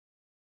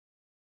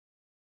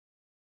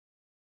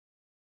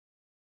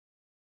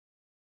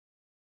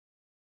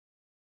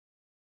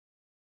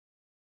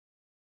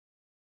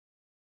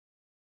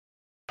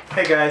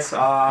Hey guys,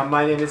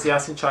 my name is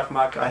Yasin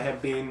Chakmak. I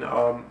have been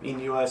in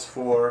US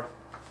for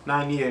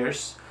 9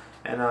 years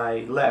and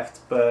I left,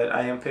 but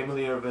I am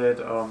familiar with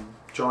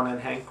John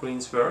and Hank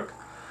Green's work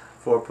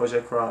for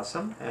Project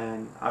Awesome,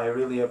 and I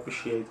really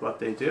appreciate what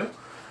they do.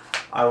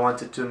 I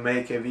wanted to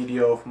make a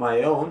video of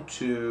my own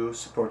to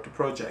support the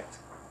project.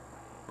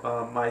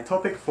 My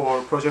topic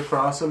for Project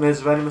Awesome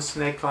is venomous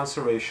snake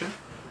conservation.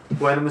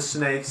 Venomous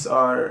snakes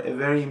are a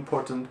very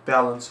important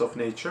balance of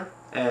nature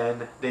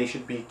and they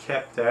should be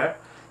kept there.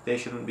 They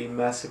shouldn't be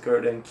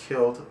massacred and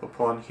killed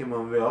upon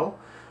human will.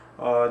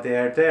 They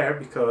are there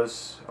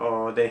because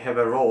they have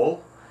a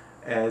role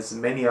as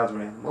many other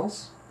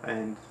animals,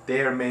 and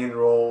their main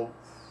role,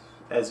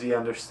 as we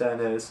understand,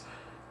 is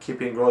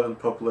keeping rodent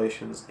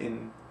populations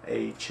in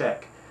a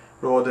check.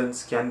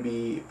 Rodents can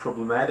be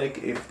problematic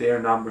if their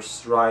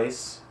numbers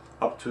rise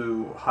up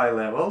to high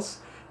levels.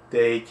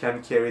 They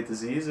can carry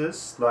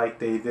diseases like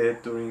they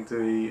did during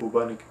the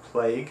bubonic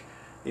plague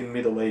in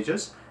Middle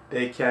Ages.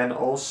 They can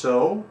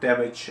also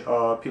damage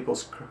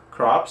people's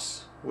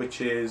crops, which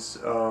is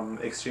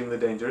extremely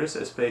dangerous,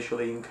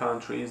 especially in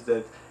countries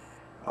that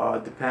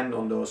depend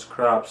on those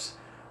crops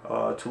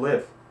to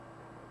live.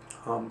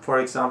 For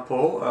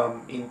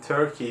example, in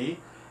Turkey,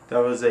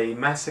 there was a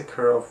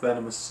massacre of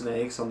venomous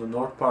snakes on the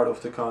north part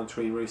of the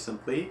country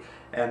recently,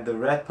 and the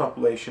rat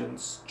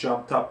populations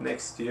jumped up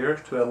next year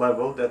to a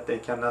level that they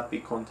cannot be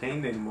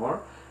contained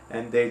anymore,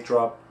 and they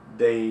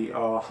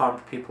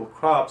harmed people's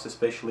crops,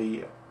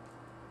 especially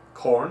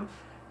corn,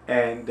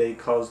 and they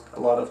caused a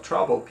lot of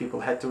trouble.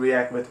 People had to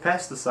react with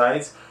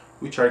pesticides,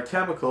 which are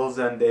chemicals,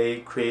 and they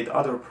create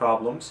other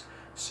problems.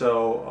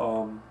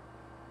 So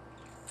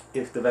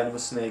if the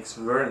venomous snakes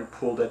weren't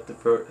pulled at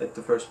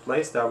the first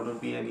place, there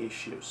wouldn't be any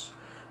issues.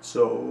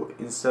 So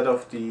instead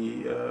of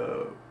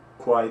the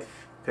quite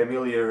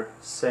familiar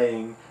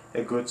saying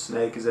a good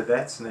snake is a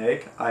dead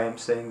snake, I am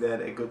saying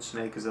that a good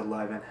snake is a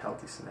live and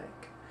healthy snake.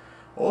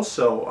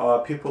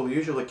 Also, people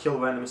usually kill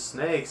venomous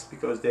snakes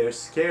because they're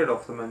scared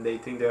of them and they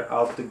think they're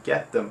out to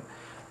get them.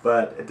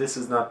 But this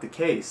is not the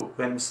case.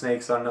 Venomous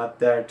snakes are not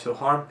there to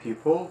harm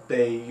people.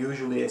 They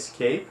usually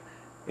escape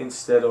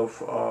instead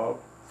of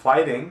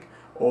fighting,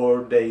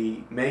 or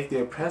they make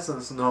their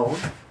presence known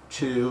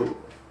to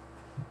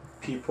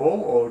people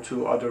or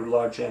to other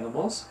large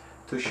animals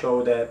to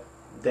show that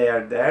they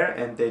are there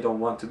and they don't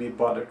want to be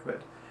bothered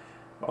with.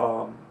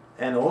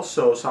 And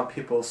also, some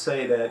people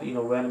say that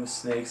venomous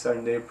snakes are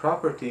in their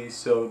property,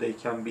 so they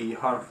can be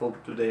harmful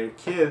to their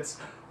kids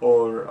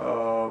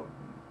or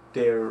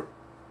their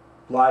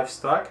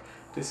livestock.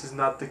 This is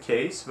not the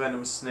case.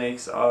 Venomous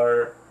snakes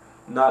are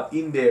not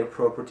in their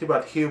property,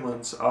 but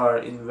humans are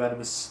in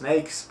venomous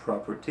snakes'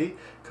 property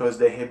because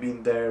they have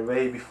been there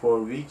way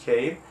before we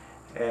came,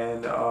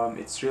 and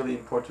it's really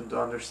important to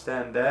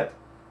understand that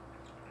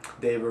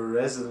they were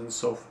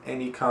residents of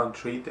any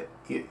country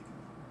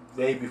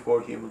way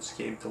before humans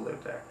came to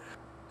live there.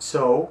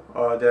 So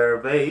there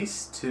are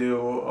ways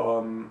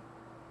to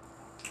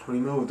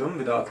remove them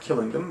without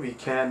killing them. We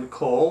can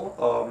call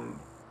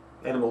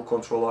animal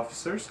control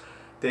officers.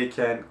 They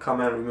can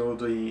come and remove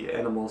the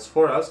animals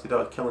for us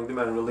without killing them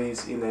and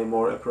release in a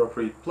more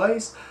appropriate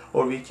place,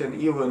 or we can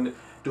even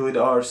do it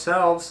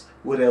ourselves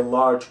with a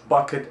large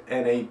bucket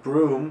and a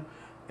broom,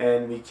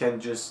 and we can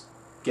just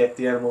get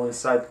the animal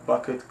inside the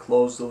bucket,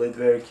 close the lid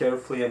very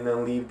carefully, and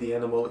then leave the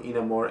animal in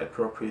a more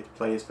appropriate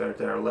place where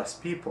there are less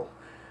people.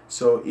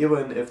 So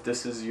even if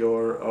this is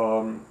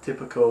your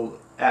typical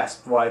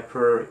asp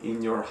viper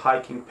in your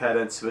hiking pad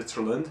in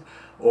Switzerland,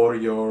 or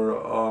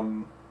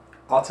your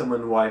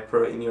Ottoman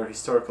viper in your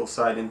historical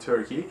site in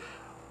Turkey,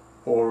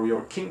 or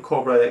your king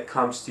cobra that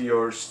comes to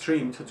your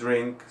stream to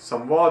drink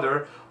some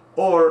water,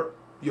 or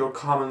your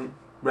common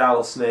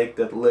rattlesnake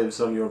that lives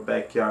on your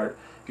backyard,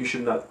 you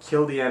should not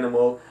kill the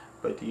animal,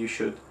 but you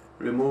should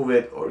remove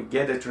it or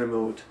get it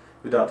removed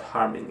without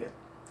harming it,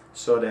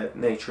 so that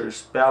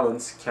nature's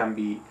balance can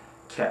be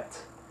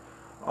kept.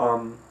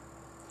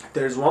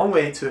 There's one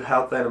way to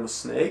help venomous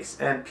snakes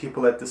and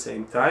people at the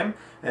same time,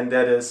 and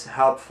that is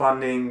help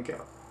funding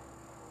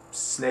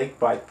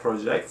snakebite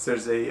projects.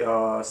 There's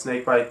a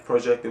snakebite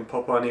project in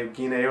Papua New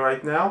Guinea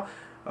right now.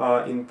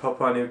 In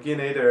Papua New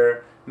Guinea there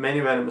are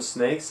many venomous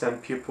snakes,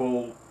 and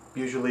people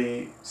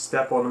usually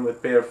step on them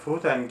with bare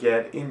foot and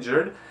get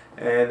injured.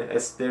 And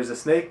there's a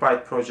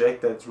snakebite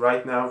project that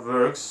right now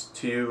works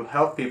to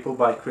help people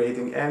by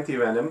creating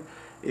anti-venom.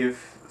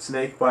 If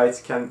snake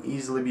bites can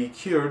easily be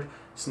cured,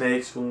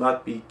 snakes will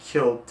not be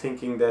killed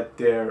thinking that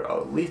they're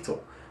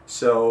lethal.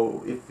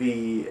 So if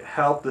we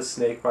help the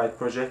snakebite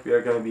project, we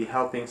are going to be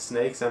helping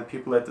snakes and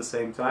people at the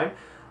same time.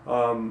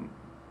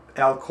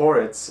 Al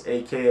Koretz,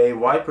 aka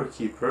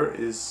Viperkeeper,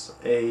 is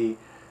a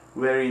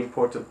very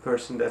important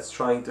person that's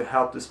trying to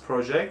help this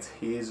project.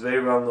 He is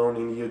very well known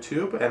in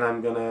YouTube, and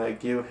I'm gonna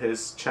give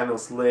his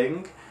channel's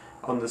link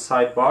on the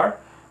sidebar.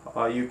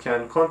 You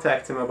can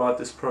contact him about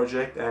this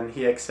project, and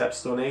he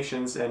accepts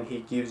donations, and he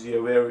gives you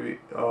a very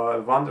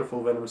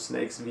wonderful venomous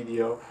snakes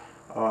video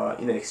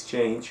in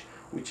exchange,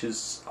 which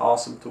is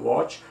awesome to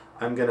watch.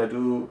 I'm gonna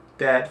do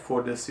that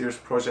for this year's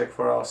Project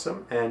for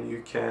Awesome, and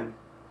you can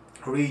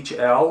reach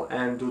L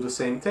and do the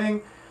same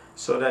thing,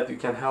 so that you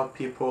can help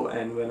people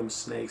and venomous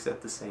snakes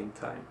at the same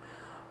time.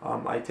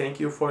 I thank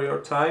you for your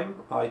time.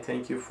 I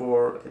thank you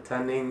for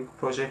attending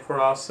Project for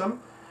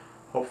Awesome.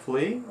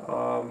 Hopefully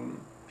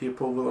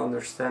people will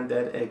understand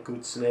that a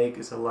good snake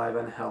is a live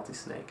and healthy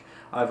snake.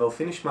 I will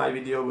finish my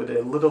video with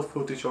a little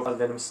footage of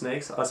venomous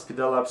snakes,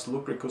 Aspidelaps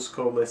lubricus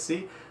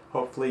cowlesi.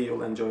 Hopefully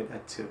you'll enjoy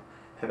that too.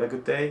 Have a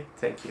good day.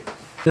 Thank you.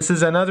 This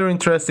is another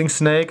interesting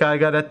snake I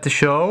got at the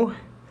show,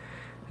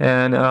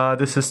 and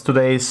this is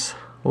today's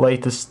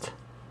latest,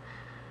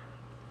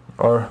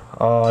 or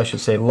I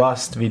should say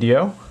last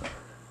video.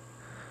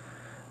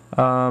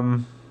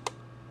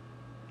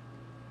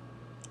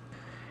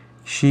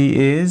 She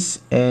is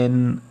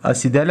an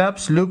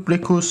Aspidelaps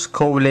lubricus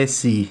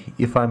cowlesi,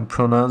 if I'm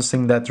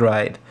pronouncing that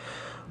right,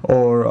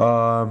 or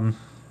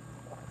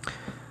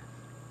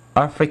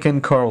African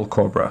coral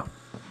cobra.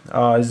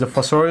 Is a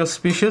fossorial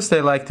species.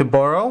 They like to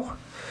burrow,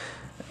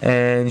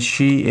 and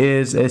she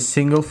is a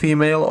single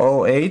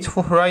female 08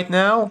 for right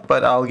now,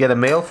 but I'll get a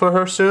male for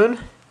her soon,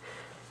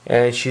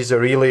 and she's a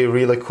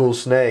really cool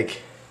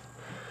snake.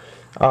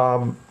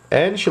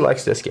 And she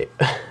likes to escape.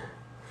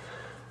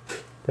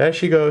 There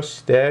she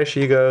goes, there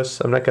she goes.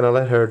 I'm not gonna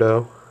let her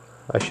though.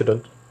 I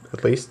shouldn't,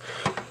 at least.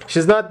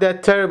 She's not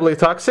that terribly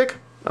toxic,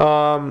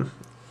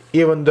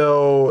 even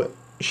though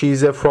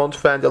she's a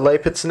front-fanged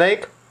lapid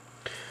snake.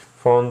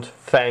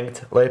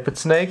 Front-fanged lapid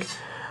snake.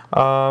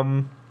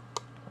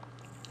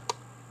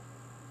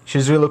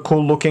 She's really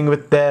cool looking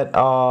with that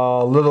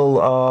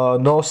little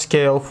nose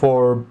scale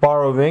for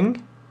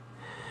burrowing.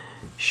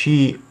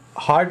 She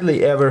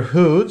hardly ever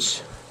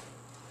hoots,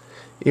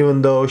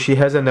 even though she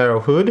has a narrow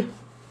hood,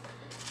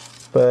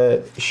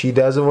 but she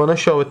doesn't want to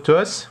show it to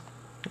us,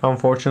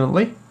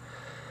 unfortunately.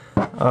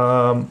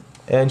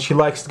 And she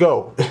likes to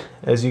go.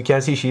 As you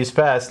can see, she's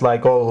fast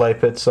like all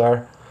lapids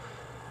are.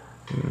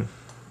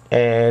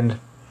 And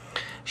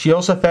she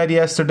also fed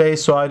yesterday,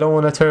 so I don't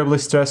want to terribly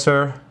stress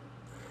her,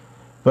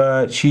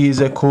 but she's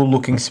a cool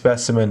looking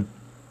specimen,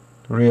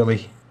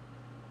 really.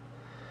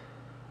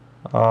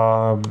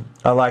 I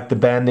like the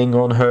banding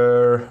on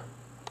her,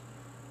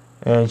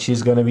 and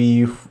she's gonna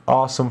be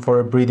awesome for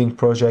a breeding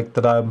project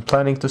that I'm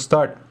planning to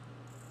start.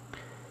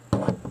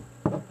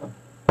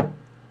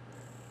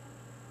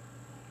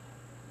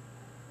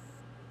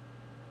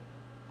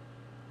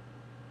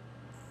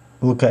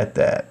 Look at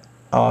that,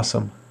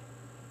 awesome.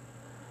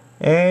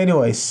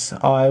 Anyways,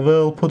 I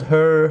will put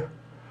her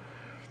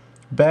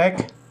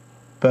back,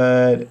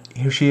 but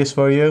here she is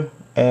for you,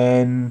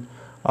 and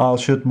I'll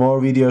shoot more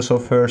videos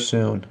of her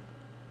soon.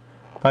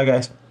 Bye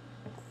guys.